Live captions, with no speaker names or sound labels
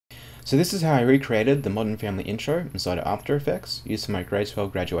So this is how I recreated the Modern Family intro inside of After Effects used for my grade 12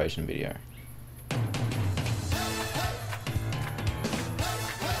 graduation video.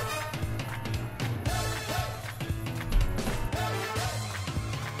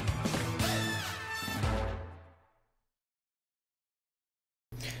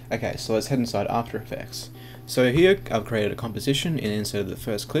 Okay, so let's head inside After Effects. So here I've created a composition and inserted the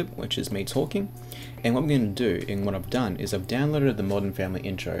first clip, which is me talking. And what I'm going to do, and what I've done, is I've downloaded the Modern Family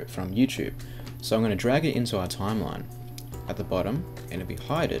intro from YouTube. So I'm going to drag it into our timeline at the bottom, and if we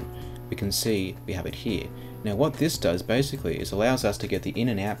hide it, we can see we have it here. Now what this does basically is allows us to get the in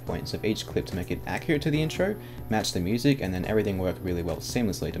and out points of each clip to make it accurate to the intro, match the music, and then everything work really well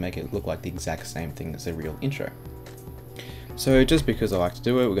seamlessly to make it look like the exact same thing as the real intro. So just because I like to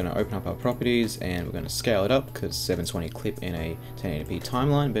do it, we're going to open up our properties and we're going to scale it up because 720 clip in a 1080p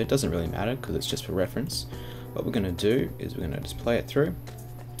timeline, but it doesn't really matter because it's just for reference. What we're going to do is we're going to just play it through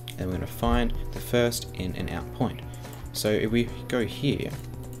and we're going to find the first in and out point. So if we go here,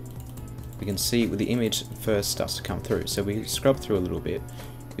 we can see where the image first starts to come through. So we scrub through a little bit,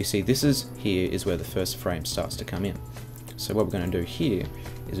 we see this is where the first frame starts to come in. So what we're going to do here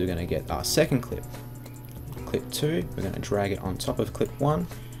is we're going to get our second clip. Clip 2, we're going to drag it on top of clip 1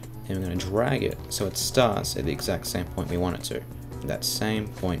 and we're going to drag it so it starts at the exact same point we want it to. That same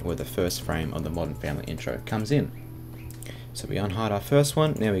point where the first frame of the Modern Family intro comes in. So we unhide our first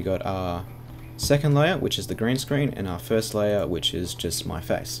one, now we got our second layer, which is the green screen, and our first layer, which is just my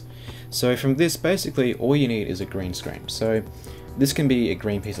face. So from this, basically all you need is a green screen. So this can be a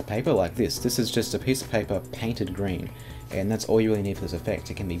green piece of paper like this. This is just a piece of paper painted green, and that's all you really need for this effect.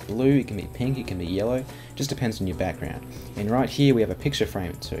 It can be blue, it can be pink, it can be yellow, just depends on your background. And right here we have a picture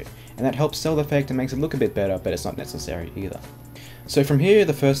frame too, and that helps sell the effect and makes it look a bit better, but it's not necessary either. So from here,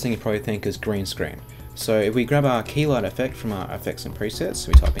 the first thing you probably think is green screen. So if we grab our keylight effect from our effects and presets, so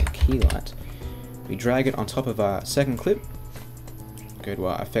we type in keylight, we drag it on top of our second clip, go to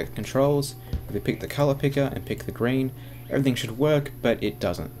our effect controls, we pick the color picker and pick the green. Everything should work, but it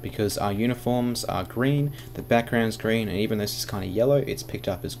doesn't because our uniforms are green, the background's green, and even though this is kind of yellow, it's picked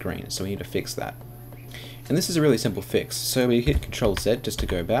up as green, so we need to fix that. And this is a really simple fix, so we hit Ctrl Z just to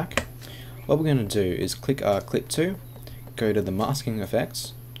go back. What we're going to do is click our clip 2, go to the masking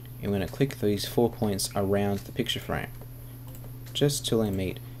effects, and we're going to click these 4 points around the picture frame, just till they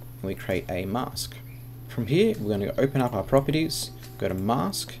meet, and we create a mask. From here, we're going to open up our properties, go to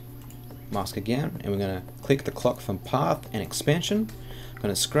mask, mask again, and we're going to click the clock from path and expansion. I'm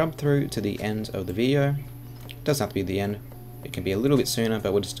going to scrub through to the end of the video. It doesn't have to be the end, it can be a little bit sooner,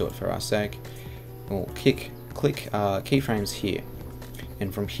 but we'll just do it for our sake. We'll click keyframes here,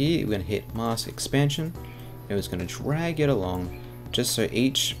 and from here we're going to hit mask expansion, and we're just going to drag it along just so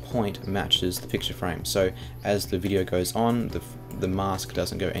each point matches the picture frame. So as the video goes on, the mask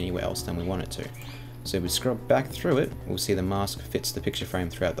doesn't go anywhere else than we want it to. So if we scrub back through it, we'll see the mask fits the picture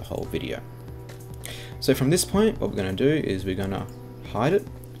frame throughout the whole video. So from this point, what we're going to do is we're going to hide it,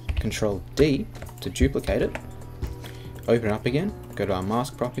 Control D to duplicate it, open it up again, go to our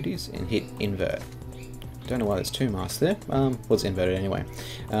mask properties and hit invert. Don't know why there's two masks there, well it's inverted anyway.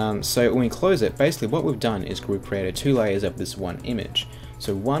 So when we close it, basically what we've done is we've created 2 layers of this one image.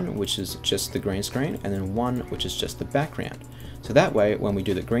 So one which is just the green screen, and then one which is just the background. So that way, when we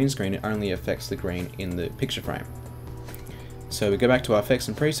do the green screen, it only affects the green in the picture frame. So we go back to our effects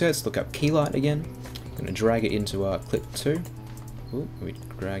and presets, look up keylight again. I'm going to drag it into our clip 2. Ooh, we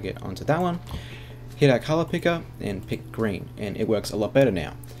drag it onto that one. Hit our color picker and pick green, and it works a lot better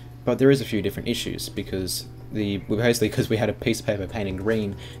now. But there is a few different issues because because we had a piece of paper painted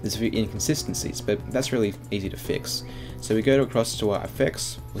green, there's a few inconsistencies, but that's really easy to fix. So we go across to our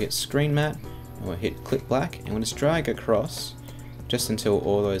effects, we'll hit screen matte, and we'll hit clip black, and we'll just drag across just until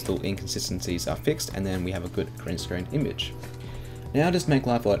all those little inconsistencies are fixed, and then we have a good green screen image. Now just to make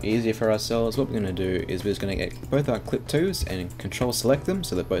life a lot easier for ourselves, what we're going to do is we're just going to get both our clip 2s and Control select them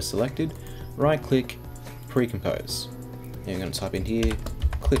so they're both selected, right click, Precompose. And we're going to type in here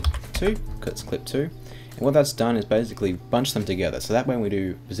clip 2, because it's clip 2. And what that's done is basically bunch them together, so that way when we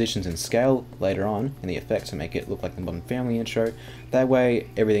do positions and scale later on in the effect to make it look like the Modern Family intro, that way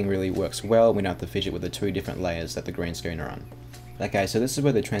everything really works well, we don't have to fidget with the 2 different layers that the green screen are on. Okay, so this is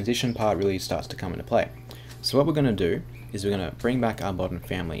where the transition part really starts to come into play. So what we're going to do is we're going to bring back our Modern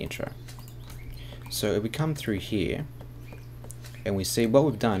Family intro. So if we come through here, and we see what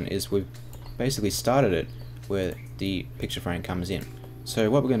we've done is we've basically started it where the picture frame comes in. So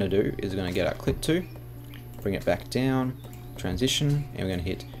what we're going to do is we're going to get our clip 2, bring it back down, transition, and we're going to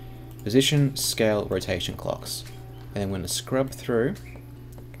hit position, scale, rotation clocks. And then we're going to scrub through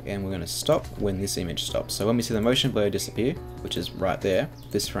and we're going to stop when this image stops. So when we see the motion blur disappear, which is right there,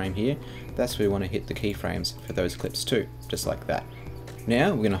 this frame here, that's where we want to hit the keyframes for those clips too, just like that. Now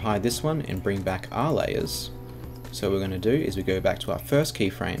we're going to hide this one and bring back our layers. So what we're going to do is we go back to our first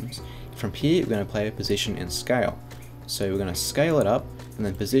keyframes. From here we're going to play a position and scale. So we're going to scale it up and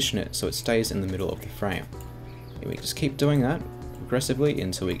then position it so it stays in the middle of the frame. And we just keep doing that progressively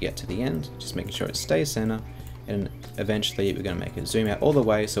until we get to the end, just making sure it stays center, and eventually we're going to make it zoom out all the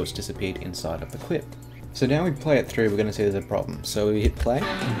way so it's disappeared inside of the clip. So now we play it through, we're going to see there's a problem. So we hit play.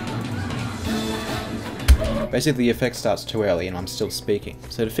 Basically the effect starts too early and I'm still speaking.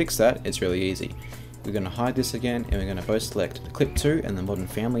 So to fix that, it's really easy. We're going to hide this again and we're going to both select the clip 2 and the Modern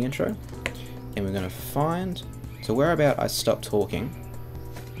Family intro. And we're going to find, so where about I stop talking,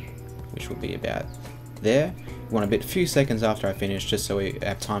 which will be about there. We want a few seconds after I finish just so we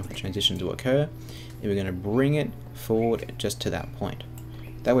have time for the transition to occur. And we're going to bring it forward just to that point.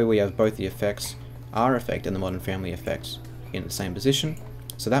 That way we have both the effects, our effect and the Modern Family effect, in the same position.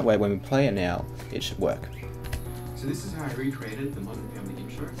 So that way when we play it now, it should work. So this is how I recreated the Modern Family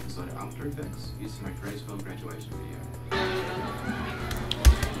intro inside of After Effects using my graceful graduation video.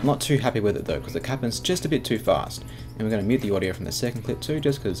 I'm not too happy with it though, because it happens just a bit too fast. And we're going to mute the audio from the second clip too,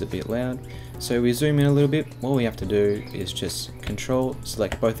 just because it's a bit loud. So we zoom in a little bit. All we have to do is just control,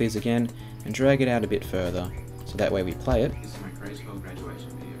 select both these again, and drag it out a bit further. So that way we play it. This is my graceful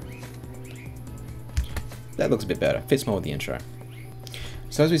graduation video. That looks a bit better, fits more with the intro.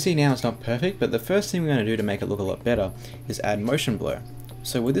 So as we see now, it's not perfect, but the first thing we're going to do to make it look a lot better is add motion blur.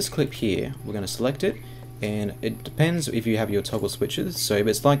 So with this clip here, we're going to select it, and it depends if you have your toggle switches. So if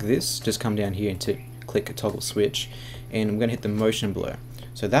it's like this, just come down here and click a toggle switch, and we're going to hit the motion blur.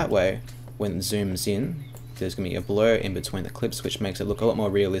 So that way, when it zooms in, there's going to be a blur in between the clips, which makes it look a lot more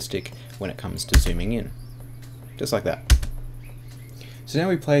realistic when it comes to zooming in. Just like that. So now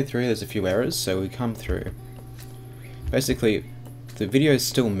we play through, there's a few errors, so we come through. Basically, the video is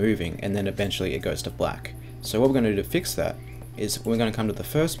still moving and then eventually it goes to black. So what we're going to do to fix that is we're going to come to the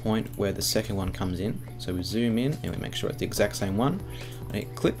first point where the second one comes in. So we zoom in and we make sure it's the exact same one. We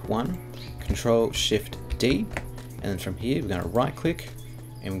hit clip 1, Control Shift D, and then from here we're going to right click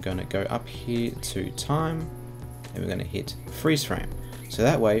and we're going to go up here to time and we're going to hit freeze frame. So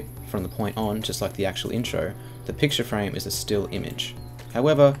that way from the point on, just like the actual intro, the picture frame is a still image.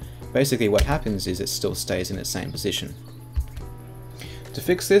 However, basically what happens is it still stays in its same position. To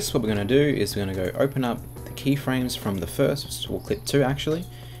fix this, what we're going to do is we're going to go open up the keyframes from the first, or clip 2 actually,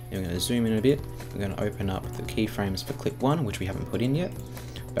 and we're going to zoom in a bit. We're going to open up the keyframes for clip 1, which we haven't put in yet.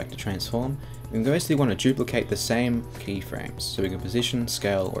 Back to transform. We basically want to duplicate the same keyframes. So we can position,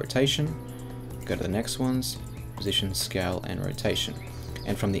 scale, rotation. Go to the next ones, position, scale, and rotation.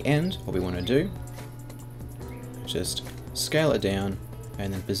 And from the end, what we want to do, just scale it down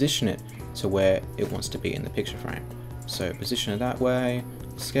and then position it to where it wants to be in the picture frame. So position it that way,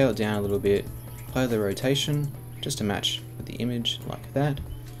 scale it down a little bit, play the rotation just to match with the image like that,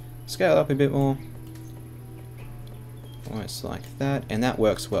 scale it up a bit more, almost like that, and that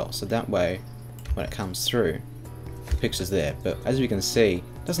works well. So that way when it comes through, the picture's there, but as you can see,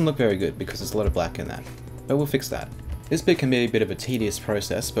 it doesn't look very good because there's a lot of black in that, but we'll fix that. This bit can be a bit of a tedious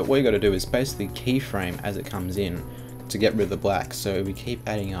process, but what you got to do is basically keyframe as it comes in to get rid of the black. So we keep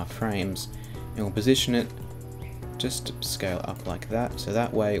adding our frames and we'll position it just to scale up like that, so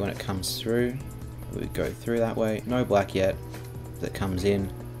that way when it comes through, we go through that way, no black yet, that comes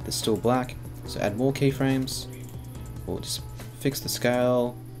in, there's still black. So add more keyframes, we'll just fix the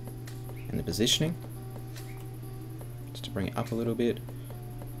scale and the positioning, just to bring it up a little bit,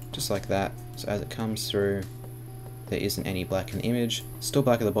 just like that. So as it comes through, there isn't any black in the image, still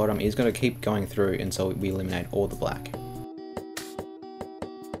black at the bottom. He's got to keep going through until we eliminate all the black.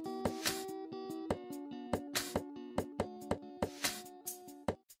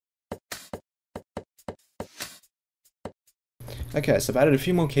 Okay, so I've added a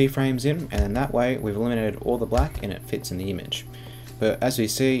few more keyframes in, and then that way we've eliminated all the black and it fits in the image. But as we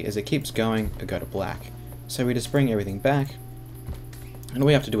see, as it keeps going, it go to black. So we just bring everything back, and all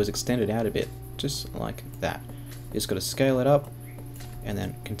we have to do is extend it out a bit, just like that. You just got to scale it up, and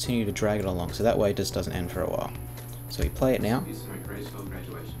then continue to drag it along, so that way it just doesn't end for a while. So we play it now.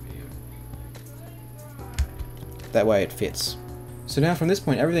 That way it fits. So now from this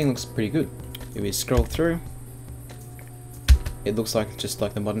point, everything looks pretty good. If we scroll through, it looks like just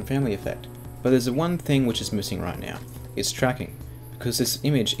like the Modern Family effect. But there's one thing which is missing right now. It's tracking. Because this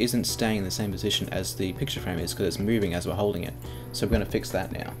image isn't staying in the same position as the picture frame is, because it's moving as we're holding it. So we're going to fix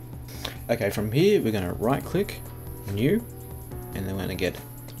that now. Okay, from here we're going to right click, new, and then we're going to get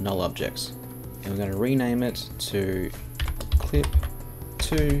null objects. And we're going to rename it to clip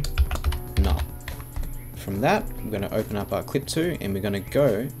 2, null. From that, we're going to open up our clip 2 and we're going to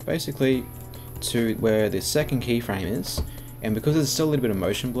go basically to where the second keyframe is, and because there's still a little bit of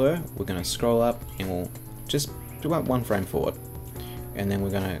motion blur, we're going to scroll up and we'll just do about 1 frame forward. And then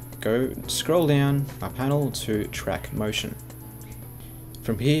we're going to go scroll down our panel to track motion.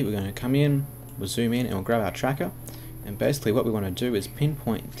 From here we're going to come in, we'll zoom in and we'll grab our tracker, and basically what we want to do is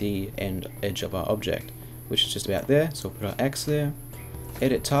pinpoint the end edge of our object, which is just about there. So we'll put our X there,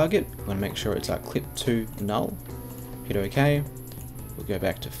 edit target, we want to make sure it's our clip 2 null, hit OK, we'll go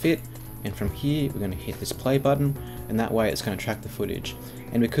back to fit, and from here we're going to hit this play button, and that way it's going to track the footage.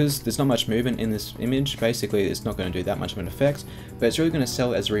 And because there's not much movement in this image, basically it's not going to do that much of an effect, but it's really going to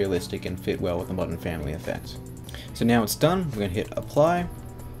sell as realistic and fit well with the Modern Family effect. So now it's done, we're going to hit apply,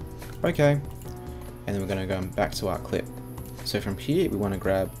 OK, and then we're going to go back to our clip. So from here we want to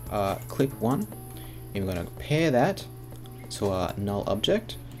grab our clip 1, and we're going to pair that to our null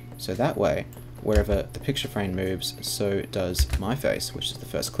object, so that way wherever the picture frame moves, so does my face, which is the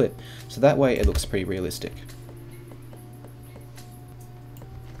first clip. So that way it looks pretty realistic.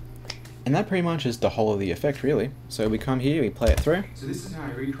 And that pretty much is the whole of the effect, really. So we come here, we play it through. So this is how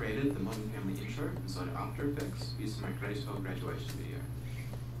I recreated the Modern Family intro inside After Effects using my grade 12 graduation video.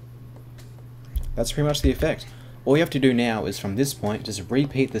 That's pretty much the effect. All you have to do now is from this point, just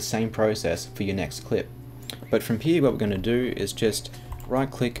repeat the same process for your next clip. But from here, what we're going to do is just right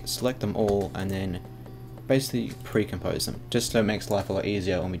click, select them all, and then basically pre-compose them, just so it makes life a lot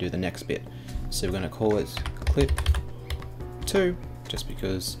easier when we do the next bit. So we're going to call it clip 2, just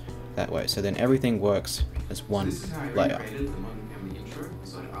because that way. So then everything works as one layer. This is how I recreated the Modern Family intro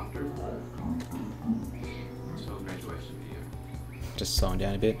inside After graduation video. Just slowing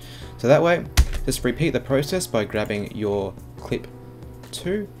down a bit. So that way, just repeat the process by grabbing your clip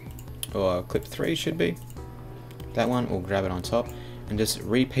 2, or clip 3 should be. That one, or grab it on top, and just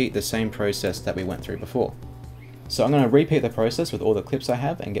repeat the same process that we went through before. So I'm going to repeat the process with all the clips I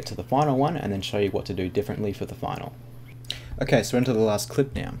have and get to the final one and then show you what to do differently for the final. Okay, so we're into the last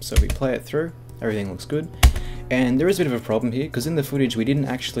clip now. So we play it through, everything looks good. And there is a bit of a problem here, because in the footage we didn't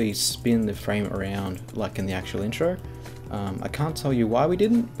actually spin the frame around like in the actual intro. I can't tell you why we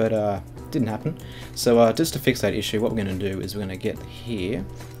didn't, but it didn't happen. So just to fix that issue, what we're going to do is we're going to get here.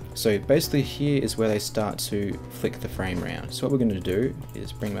 So basically here is where they start to flick the frame around. So what we're going to do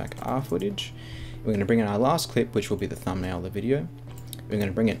is bring back our footage. We're going to bring in our last clip, which will be the thumbnail of the video. We're going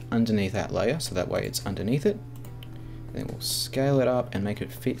to bring it underneath that layer, so that way it's underneath it. Then we'll scale it up and make it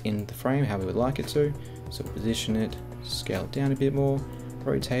fit in the frame how we would like it to. So position it, scale it down a bit more,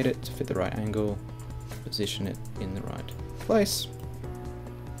 rotate it to fit the right angle, position it in the right place.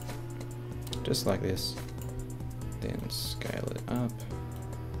 Just like this. Then scale it up.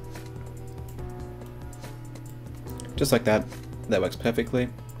 Just like that. That works perfectly.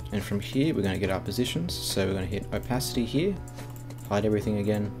 And from here we're going to get our positions. So we're going to hit opacity here, hide everything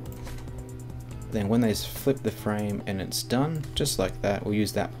again. Then when they flip the frame and it's done, just like that, we'll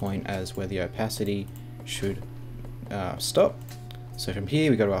use that point as where the opacity should stop. So from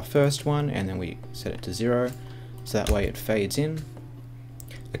here we go to our first one and then we set it to 0, so that way it fades in.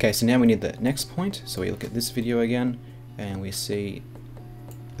 Okay, so now we need the next point, so we look at this video again and we see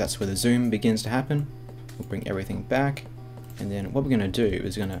that's where the zoom begins to happen. We'll bring everything back, and then what we're going to do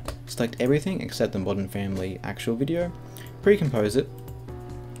is we're going to select everything except the Modern Family actual video, pre-compose it,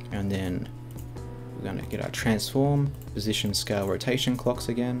 and then we're going to get our transform, position, scale, rotation clocks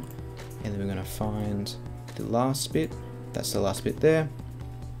again, and then we're going to find the last bit, that's the last bit there,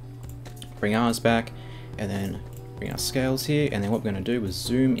 bring ours back, and then bring our scales here, and then what we're going to do is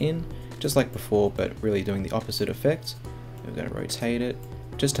zoom in, just like before, but really doing the opposite effect. We're going to rotate it,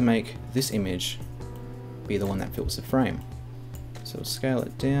 just to make this image be the one that fills the frame. So we'll scale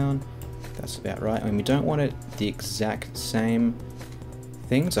it down, that's about right. I mean, we don't want it the exact same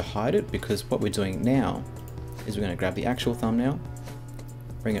thing to hide it, because what we're doing now is we're going to grab the actual thumbnail,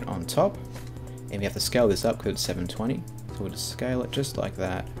 bring it on top, and we have to scale this up because it's 720, so we'll just scale it just like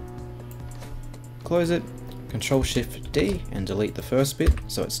that, close it, Control Shift D and delete the first bit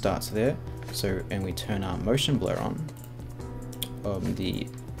so it starts there. So, and we turn our motion blur on the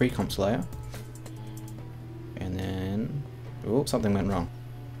Precompose layer, and then oh, something went wrong.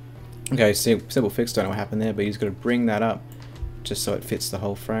 Okay, simple fix, don't know what happened there, but you just got to bring that up just so it fits the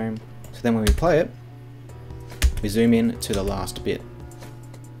whole frame. So then when we play it, we zoom in to the last bit,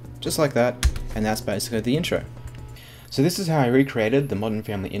 just like that, and that's basically the intro. So this is how I recreated the Modern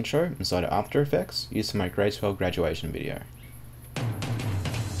Family intro inside of After Effects using my grade 12 graduation video.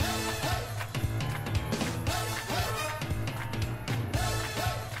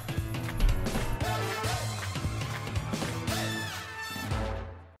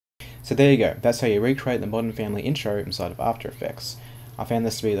 So there you go, that's how you recreate the Modern Family intro inside of After Effects. I found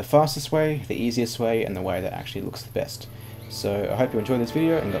this to be the fastest way, the easiest way, and the way that actually looks the best. So I hope you enjoyed this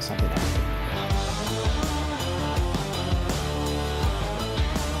video and got something out of it.